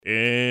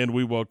and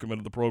we welcome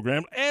into the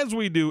program, as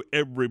we do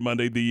every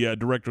Monday, the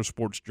Director of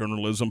Sports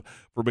Journalism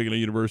for Brigham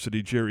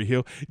University, Jerry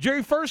Hill.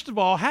 Jerry, first of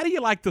all, how do you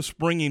like the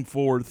springing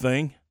forward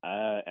thing?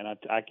 And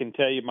I can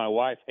tell you my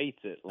wife hates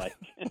it. Like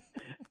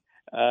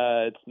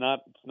it's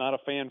not a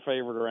fan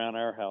favorite around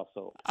our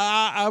household.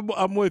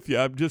 I'm with you.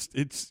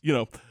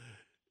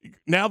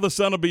 Now the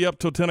sun will be up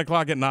till 10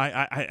 o'clock at night.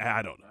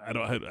 I don't know.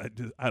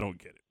 I don't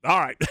get it. All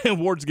right.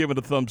 Ward's giving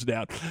a thumbs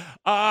down.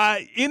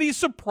 Any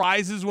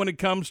surprises when it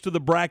comes to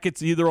the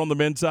brackets, either on the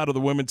men's side or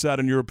the women's side,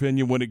 in your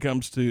opinion, when it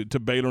comes to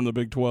Baylor and the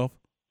Big 12?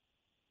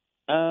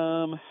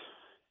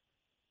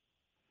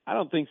 I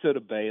don't think so to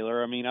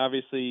Baylor. I mean,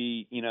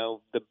 obviously,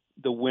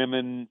 the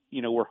women,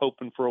 were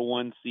hoping for a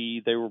 1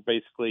 seed. They were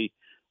basically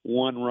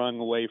one rung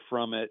away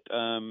from it.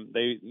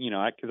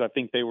 Because I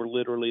think they were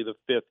literally the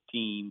 5th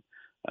team.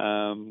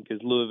 Because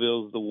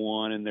Louisville's the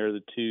 1 and they're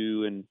the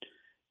 2,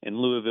 and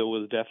Louisville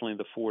was definitely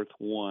the 4th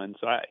one.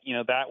 So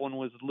that one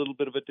was a little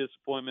bit of a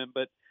disappointment,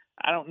 but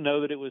I don't know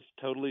that it was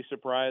totally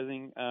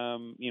surprising.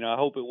 I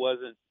hope it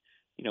wasn't,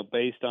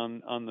 based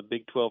on the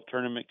Big 12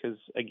 tournament, because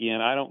again,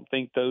 I don't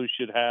think those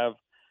should have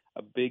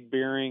a big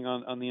bearing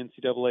on the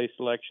NCAA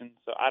selection.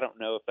 So I don't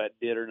know if that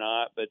did or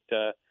not, but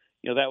that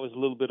was a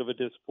little bit of a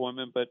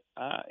disappointment. But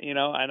and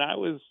I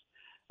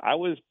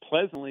was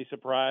pleasantly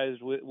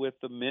surprised with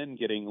the men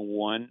getting a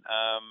 1.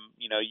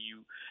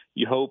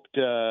 You hoped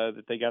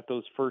that they got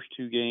those first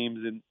 2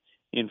 games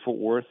in Fort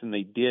Worth, and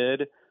they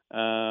did.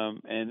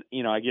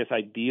 I guess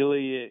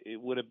ideally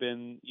it would have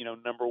been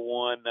number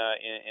 1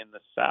 in the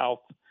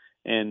South,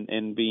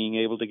 and being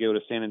able to go to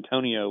San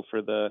Antonio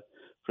for the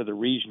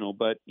regional.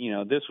 But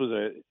this was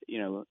a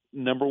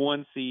number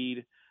 1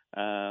 seed,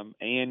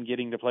 and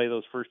getting to play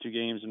those first 2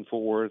 games in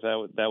Fort Worth,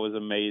 that was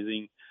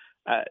amazing.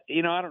 I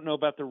don't know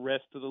about the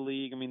rest of the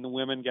league. I mean, the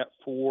women got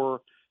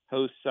 4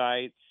 host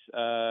sites,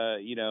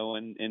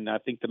 and I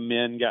think the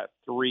men got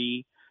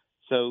 3.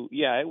 So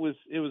yeah, it was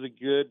a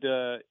good,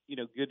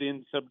 good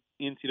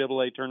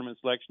NCAA tournament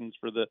selections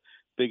for the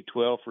Big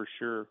 12 for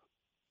sure.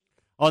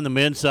 On the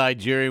men's side,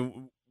 Jerry,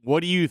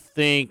 what do you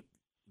think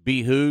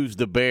behooves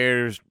the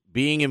Bears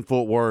being in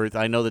Fort Worth?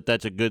 I know that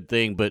that's a good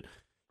thing, but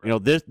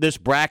this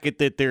bracket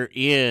that they're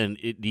in,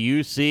 do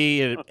you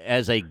see it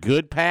as a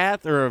good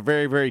path or a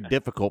very, very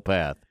difficult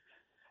path?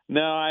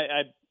 No,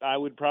 I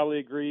would probably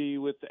agree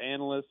with the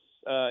analysts,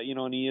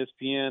 on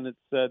ESPN. It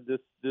said this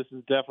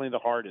is definitely the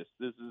hardest.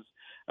 This is,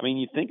 I mean,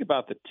 you think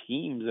about the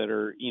teams that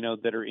are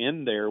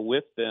in there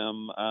with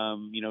them.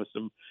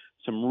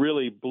 Some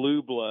really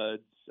blue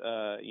bloods.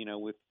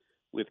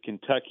 With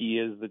Kentucky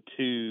as the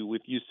 2,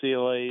 with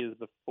UCLA as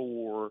the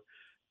 4.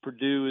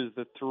 Purdue is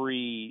the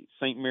 3,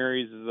 St.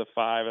 Mary's is the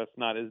 5. That's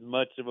not as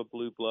much of a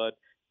blue blood.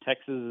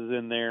 Texas is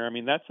in there. I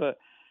mean,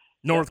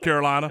 North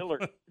Carolina.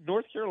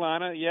 North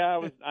Carolina,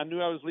 yeah. I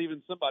knew I was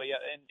leaving somebody,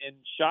 and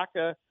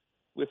Shaka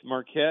with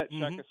Marquette,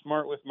 Shaka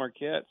Smart with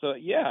Marquette. So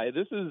yeah,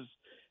 this is.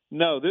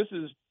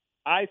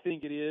 I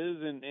think it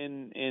is,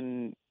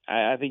 and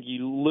I think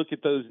you look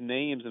at those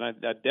names, and I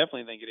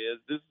definitely think it is.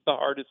 This is the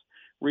hardest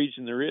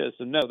region there is.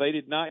 So no, they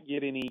did not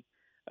get any.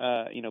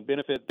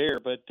 Benefit there.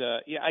 But,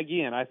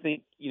 again, I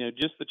think,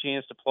 just the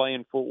chance to play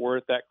in Fort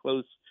Worth that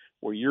close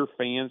where your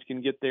fans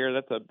can get there,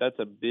 that's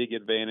a big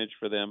advantage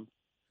for them.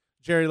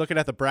 Jerry, looking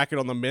at the bracket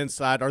on the men's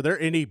side, are there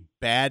any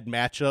bad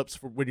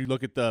matchups when you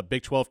look at the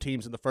Big 12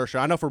 teams in the first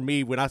round? I know for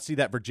me, when I see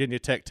that Virginia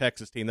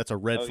Tech-Texas team, that's a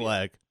red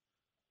flag.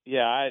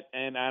 Yeah, I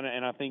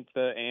think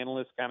the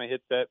analysts kind of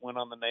hit that one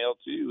on the nail,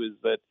 too, is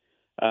that,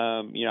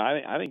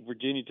 I think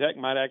Virginia Tech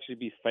might actually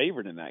be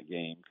favored in that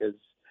game because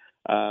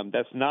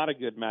that's not a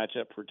good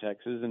matchup for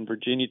Texas, and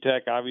Virginia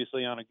Tech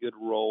obviously on a good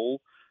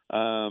roll.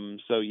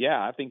 So yeah,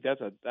 I think that's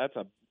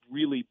a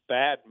really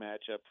bad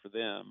matchup for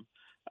them.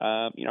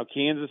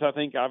 Kansas, I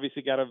think,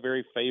 obviously got a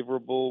very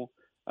favorable,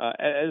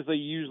 as they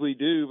usually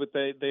do, but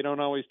they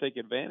don't always take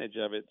advantage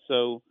of it.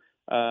 So,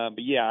 but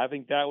yeah, I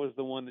think that was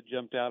the one that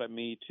jumped out at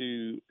me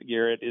too,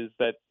 Garrett, is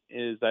that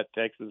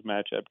Texas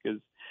matchup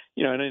because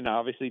and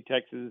obviously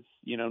Texas,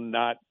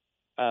 not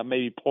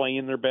maybe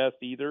playing their best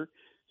either.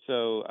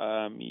 So,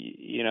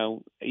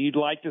 you'd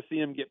like to see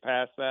them get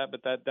past that,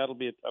 but that'll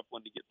be a tough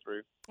one to get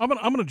through. I'm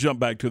gonna jump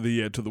back to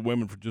the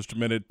women for just a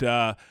minute.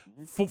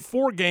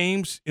 4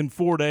 games in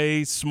 4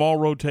 days, small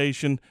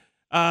rotation.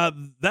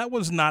 That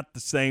was not the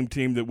same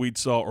team that we'd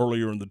saw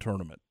earlier in the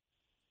tournament.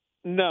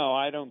 No,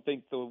 I don't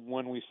think the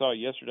one we saw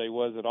yesterday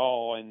was at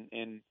all,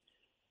 and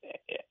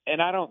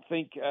I don't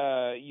think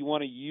you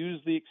want to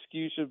use the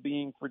excuse of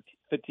being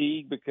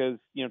fatigued because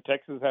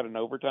Texas had an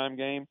overtime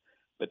game.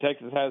 But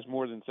Texas has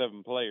more than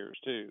 7 players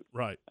too,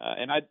 right?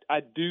 And I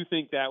do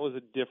think that was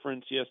a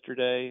difference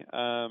yesterday.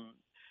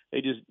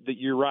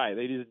 You're right.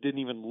 They just didn't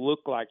even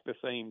look like the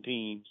same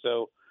team.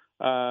 So,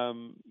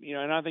 and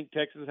I think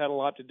Texas had a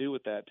lot to do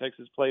with that.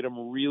 Texas played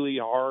them really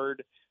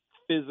hard,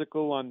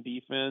 physical on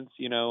defense.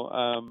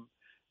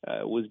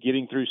 Was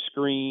getting through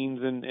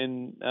screens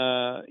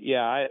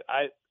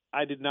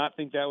I did not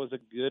think that was a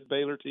good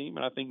Baylor team,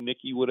 and I think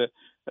Nikki would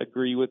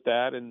agree with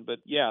that. But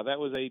that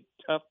was a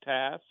tough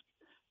task.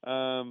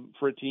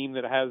 For a team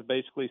that has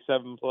basically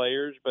 7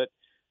 players, but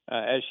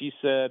as she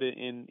said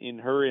in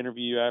her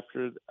interview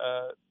after,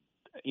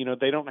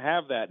 they don't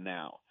have that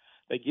now.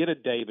 They get a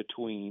day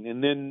between,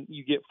 and then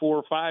you get 4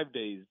 or 5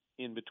 days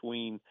in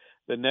between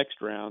the next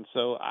round.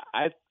 So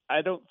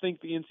I don't think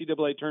the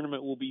NCAA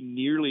tournament will be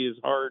nearly as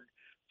hard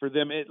for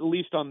them, at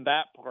least on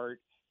that part,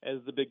 as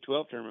the Big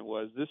 12 tournament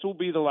was. This will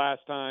be the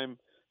last time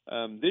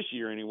this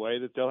year anyway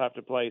that they'll have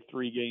to play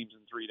 3 games in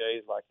 3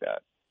 days like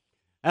that.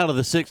 Out of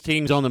the 6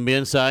 teams on the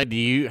men's side,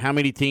 how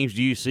many teams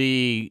do you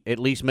see at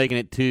least making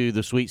it to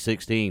the Sweet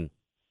 16?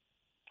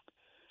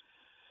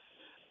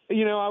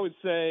 I would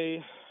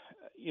say,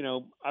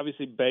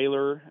 obviously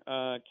Baylor,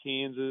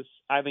 Kansas,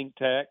 I think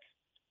Tech.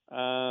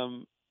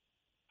 I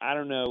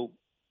don't know.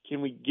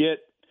 Can we get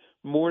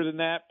more than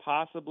that?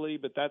 Possibly,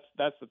 but that's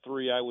the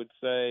 3 I would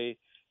say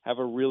have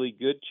a really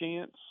good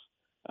chance.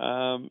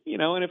 And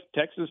if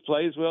Texas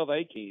plays well,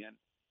 they can.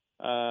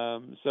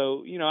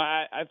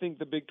 I think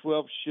the Big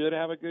 12 should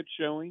have a good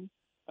showing.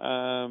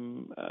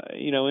 And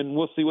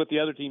we'll see what the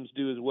other teams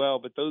do as well.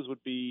 But those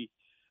would be,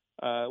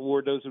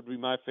 Ward, those would be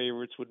my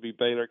favorites, would be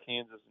Baylor,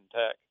 Kansas, and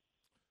Tech.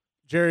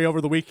 Jerry,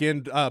 over the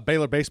weekend,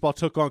 Baylor baseball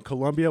took on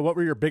Columbia. What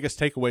were your biggest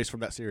takeaways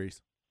from that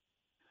series?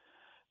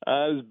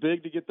 It was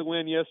big to get the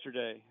win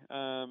yesterday.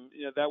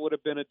 That would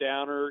have been a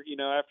downer,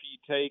 after you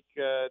take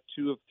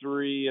 2 of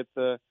 3 at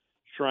the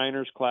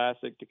Shriners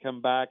Classic to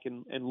come back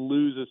and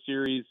lose a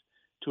series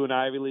to an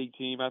Ivy League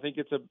team. I think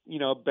it's a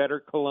better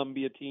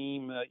Columbia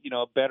team,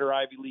 a better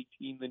Ivy League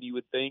team than you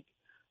would think.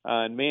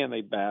 And man,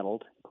 they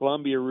battled.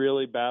 Columbia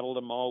really battled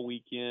them all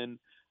weekend.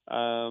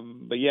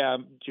 But yeah,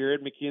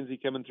 Jared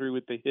McKenzie coming through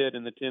with the hit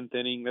in the 10th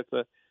inning. That's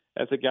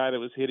a guy that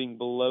was hitting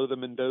below the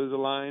Mendoza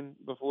line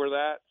before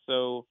that.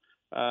 So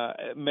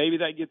maybe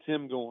that gets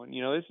him going.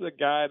 This is a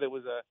guy that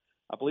was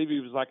I believe he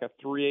was like a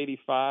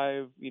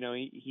 385.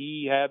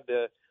 He had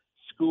the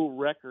school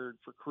record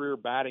for career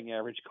batting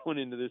average going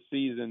into this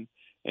season,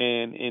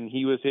 and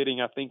he was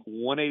hitting, I think,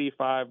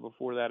 185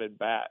 before that at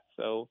bat.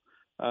 So,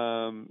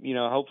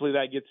 hopefully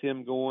that gets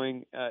him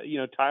going.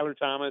 Tyler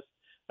Thomas,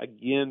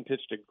 again,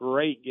 pitched a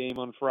great game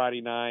on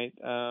Friday night.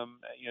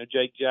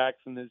 Jake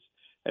Jackson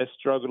has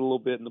struggled a little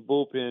bit in the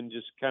bullpen,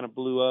 just kind of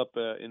blew up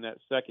in that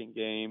second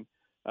game.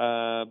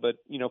 But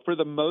for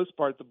the most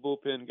part, the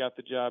bullpen got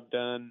the job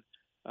done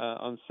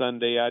on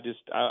Sunday.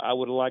 I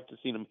would have liked to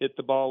seen them hit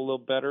the ball a little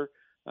better.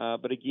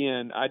 But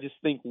again, I just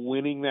think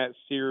winning that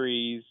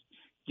series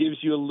gives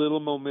you a little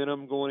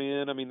momentum going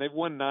in. I mean, they've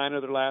won 9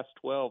 of their last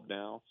 12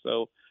 now.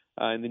 So,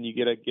 and then you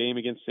get a game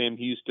against Sam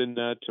Houston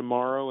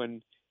tomorrow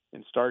and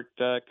start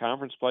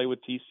conference play with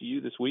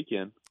TCU this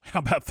weekend. How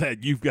about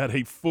that? You've got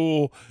a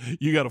full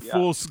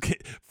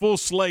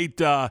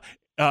slate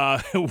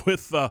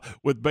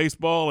with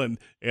baseball and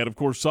of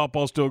course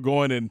softball still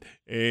going and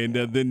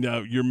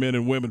then your men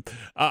and women.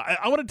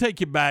 I want to take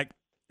you back.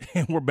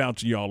 And we're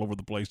bouncing you all over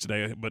the place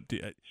today, but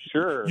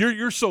sure,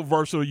 you're so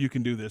versatile. You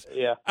can do this.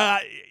 Yeah.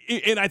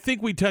 And I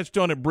think we touched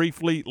on it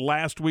briefly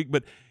last week,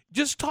 but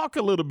just talk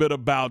a little bit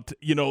about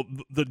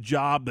the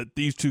job that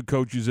these 2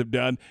 coaches have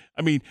done.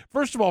 I mean,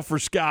 first of all, for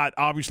Scott,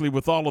 obviously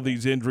with all of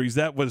these injuries,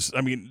 that was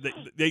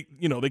they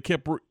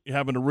kept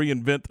having to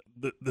reinvent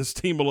this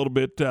team a little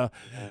bit.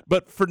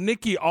 But for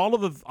Nikki, all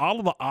of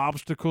the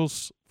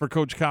obstacles for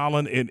Coach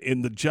Collin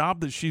and the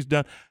job that she's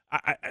done.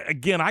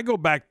 I go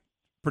back.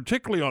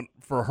 Particularly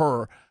for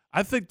her,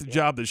 I think the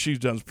job that she's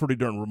done is pretty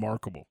darn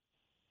remarkable.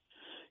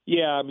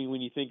 Yeah, I mean, when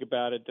you think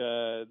about it,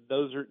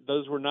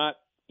 those were not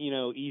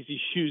easy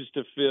shoes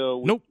to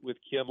fill. Nope. With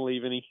Kim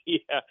leaving,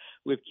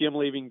 with Kim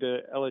leaving to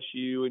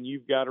LSU, and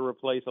you've got to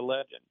replace a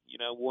legend.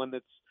 One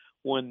that's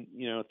won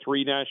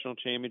 3 national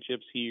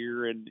championships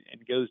here and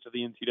goes to the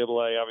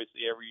NCAA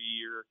obviously every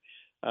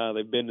year.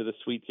 They've been to the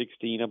Sweet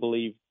 16, I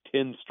believe,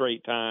 10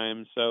 straight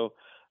times. So.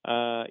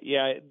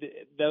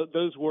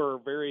 Those were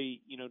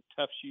very,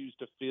 tough shoes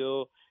to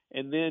fill.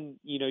 And then,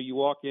 you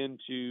walk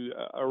into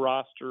a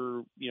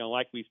roster,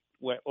 like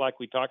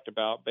we talked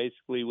about,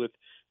 basically with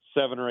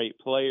 7 or 8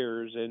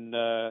 players. And,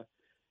 and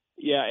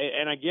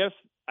I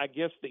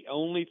guess the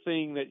only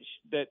thing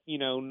that,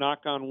 knock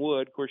on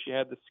wood, of course you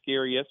had the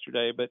scare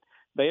yesterday, but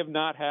they have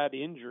not had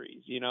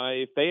injuries.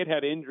 If they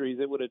had injuries,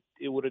 it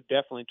would have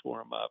definitely tore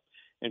them up.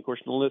 And of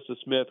course, Melissa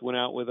Smith went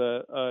out with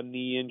a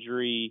knee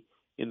injury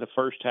in the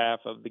first half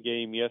of the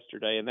game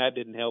yesterday, and that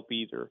didn't help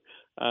either.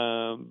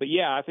 But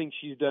yeah, I think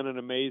she's done an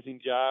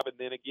amazing job. And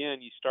then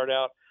again, you start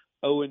out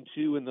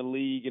 0-2 in the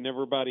league, and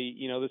everybody,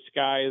 the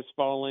sky is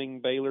falling.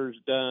 Baylor's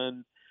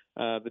done.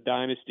 The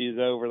dynasty is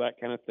over,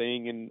 that kind of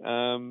thing. And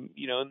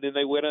and then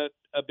they win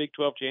a Big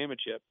 12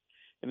 championship.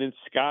 And then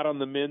Scott on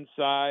the men's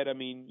side, I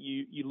mean,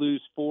 you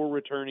lose 4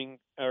 returning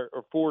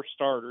or 4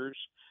 starters,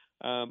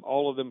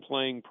 all of them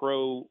playing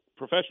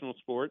professional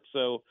sports.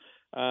 So.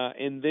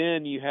 And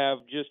then you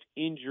have just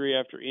injury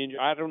after injury.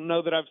 I don't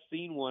know that I've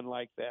seen one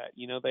like that.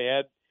 They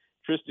had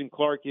Tristan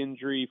Clark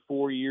injury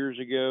 4 years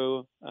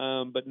ago,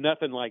 but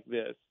nothing like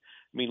this.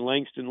 I mean,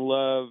 Langston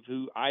Love,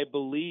 who I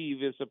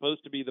believe is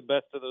supposed to be the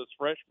best of those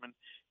freshmen,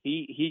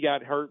 he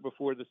got hurt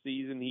before the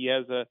season. He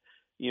has a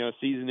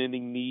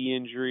season-ending knee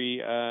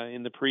injury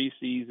in the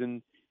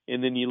preseason,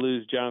 and then you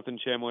lose Jonathan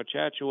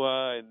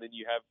Chamois-Chachua, and then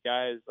you have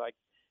guys like,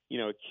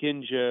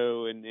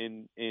 Kinjo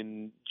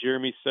and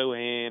Jeremy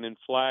Sohan and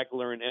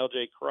Flagler and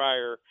LJ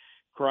Cryer.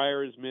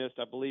 Cryer has missed,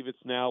 I believe it's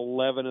now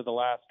 11 of the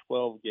last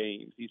 12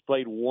 games. He's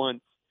played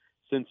once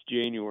since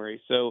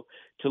January. So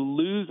to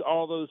lose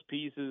all those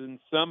pieces and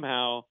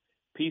somehow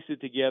piece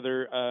it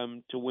together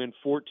to win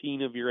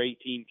 14 of your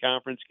 18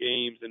 conference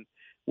games and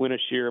win a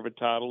share of a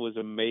title was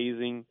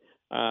amazing.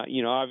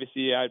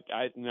 Obviously,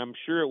 I'm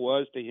sure it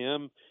was to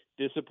him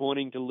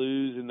disappointing to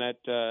lose in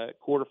that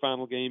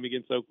quarterfinal game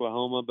against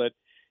Oklahoma, but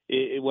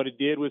what it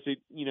did was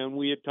and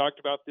we had talked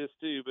about this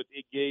too, but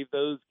it gave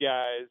those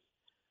guys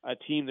a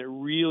team that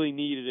really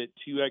needed it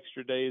 2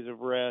 extra days of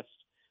rest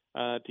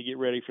to get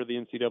ready for the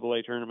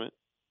NCAA tournament.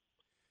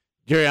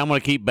 Jerry, I'm going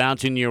to keep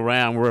bouncing you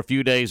around. We're a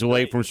few days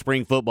away from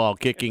spring football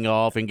kicking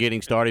off and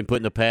getting started,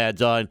 putting the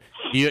pads on.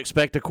 Do you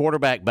expect a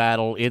quarterback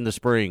battle in the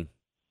spring?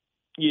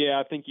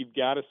 Yeah, I think you've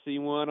got to see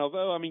one.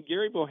 Although,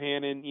 Gary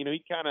Bohannon,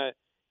 he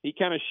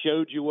kind of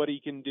showed you what he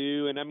can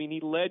do, and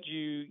he led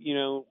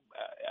you.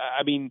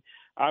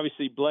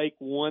 Obviously Blake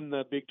won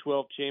the Big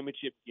 12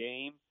 championship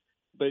game,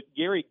 but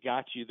Gary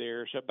got you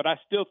there. So, but I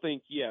still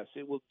think yes,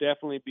 it will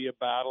definitely be a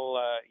battle.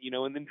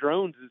 And then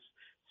Drones is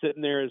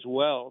sitting there as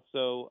well.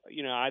 So,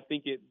 I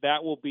think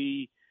that will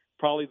be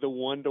probably the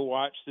one to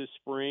watch this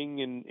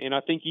spring. And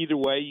I think either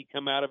way, you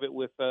come out of it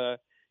with,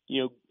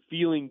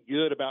 feeling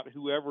good about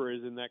whoever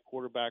is in that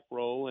quarterback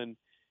role. And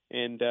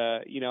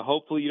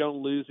hopefully you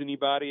don't lose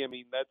anybody.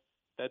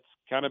 That's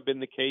kind of been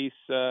the case,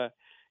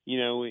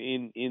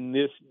 in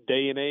this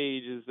day and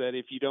age, is that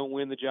if you don't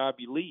win the job,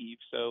 you leave.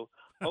 So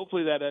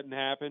hopefully that doesn't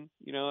happen,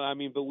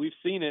 but we've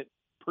seen it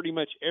pretty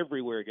much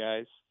everywhere,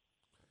 guys.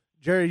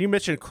 Jerry, you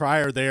mentioned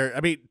Cryer there.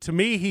 To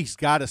me, he's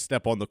got to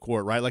step on the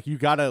court, right? Like, you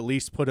got to at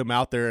least put him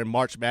out there in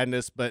March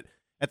Madness. But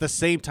at the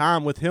same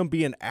time, with him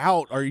being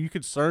out, are you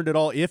concerned at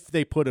all if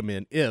they put him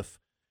in,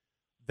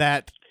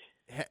 that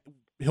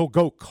he'll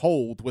go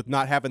cold with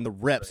not having the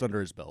reps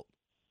under his belt?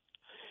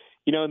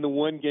 In the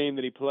one game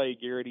that he played,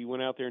 Garrett, he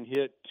went out there and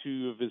hit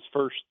 2 of his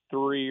first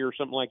 3 or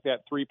something like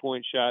that,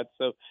 3-point shots.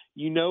 So,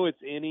 it's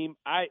in him.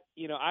 I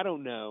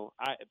don't know.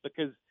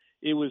 Because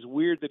it was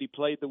weird that he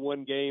played the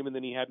one game and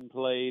then he hadn't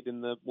played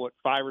in the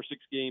 5 or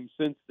 6 games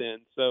since then.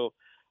 So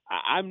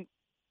I'm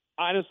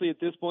honestly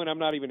at this point, I'm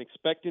not even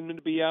expecting him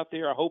to be out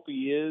there. I hope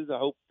he is. I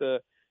hope the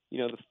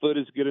foot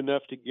is good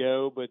enough to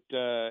go. But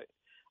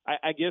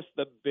I guess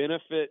the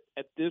benefit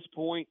at this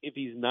point, if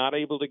he's not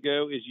able to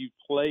go, is you've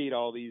played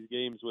all these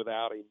games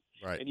without him,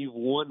 right, and you've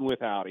won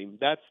without him.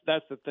 That's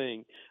the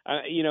thing.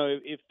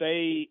 If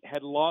they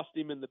had lost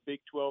him in the Big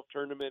 12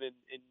 tournament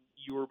and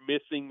you were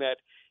missing that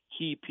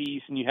key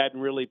piece and you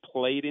hadn't really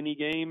played any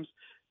games,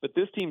 but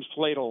this team's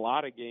played a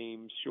lot of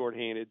games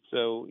shorthanded.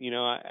 So,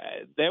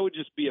 that would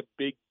just be a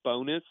big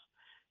bonus.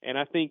 And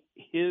I think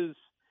his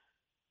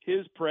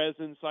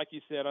presence, like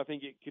you said, I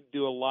think it could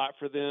do a lot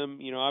for them.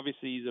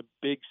 Obviously he's a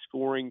big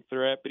scoring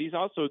threat, but he's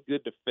also a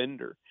good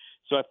defender.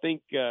 So I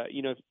think,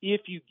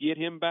 if you get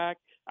him back,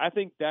 I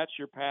think that's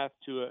your path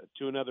to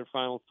another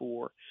Final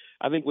Four.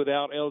 I think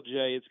without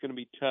LJ, it's going to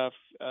be tough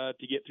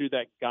to get through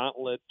that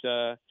gauntlet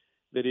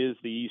that is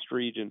the East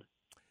region.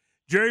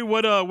 Jerry,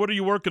 what are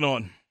you working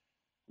on?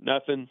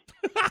 Nothing.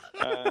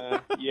 I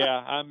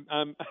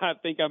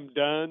think I'm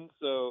done.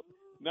 So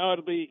no,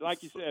 it'll be,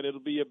 like you said, it'll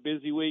be a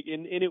busy week,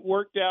 and it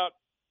worked out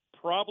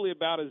probably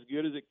about as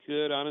good as it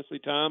could, honestly,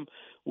 Tom,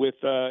 with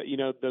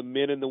the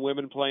men and the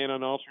women playing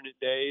on alternate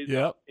days.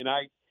 Yep.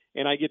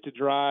 And I get to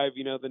drive,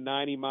 the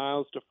 90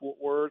 miles to Fort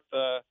Worth.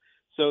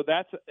 So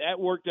that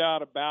worked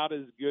out about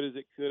as good as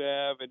it could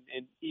have,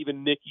 and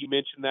even Nikki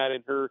mentioned that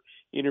in her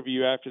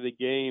interview after the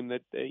game,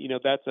 that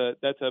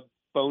that's a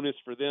bonus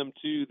for them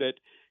too, that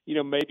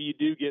maybe you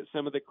do get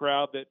some of the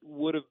crowd that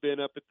would have been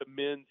up at the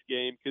men's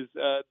game, because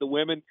the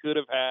women could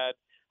have had,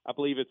 I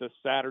believe it's a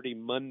Saturday,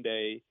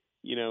 Monday,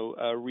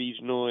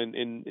 regional, and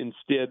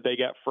instead they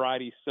got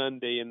Friday,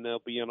 Sunday, and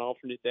they'll be on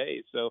alternate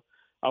days. So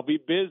I'll be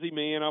busy,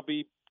 man. I'll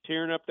be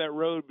tearing up that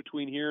road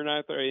between here and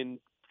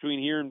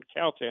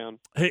Cowtown.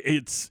 Hey,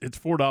 it's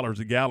 $4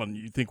 a gallon.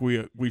 You think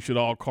we should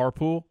all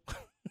carpool?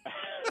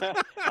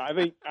 I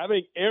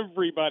think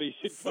everybody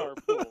should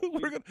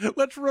carpool.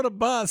 Let's run a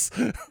bus.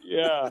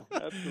 Yeah,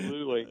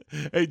 absolutely.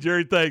 Hey,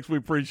 Jerry, thanks. We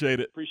appreciate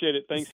it. Appreciate it. Thanks.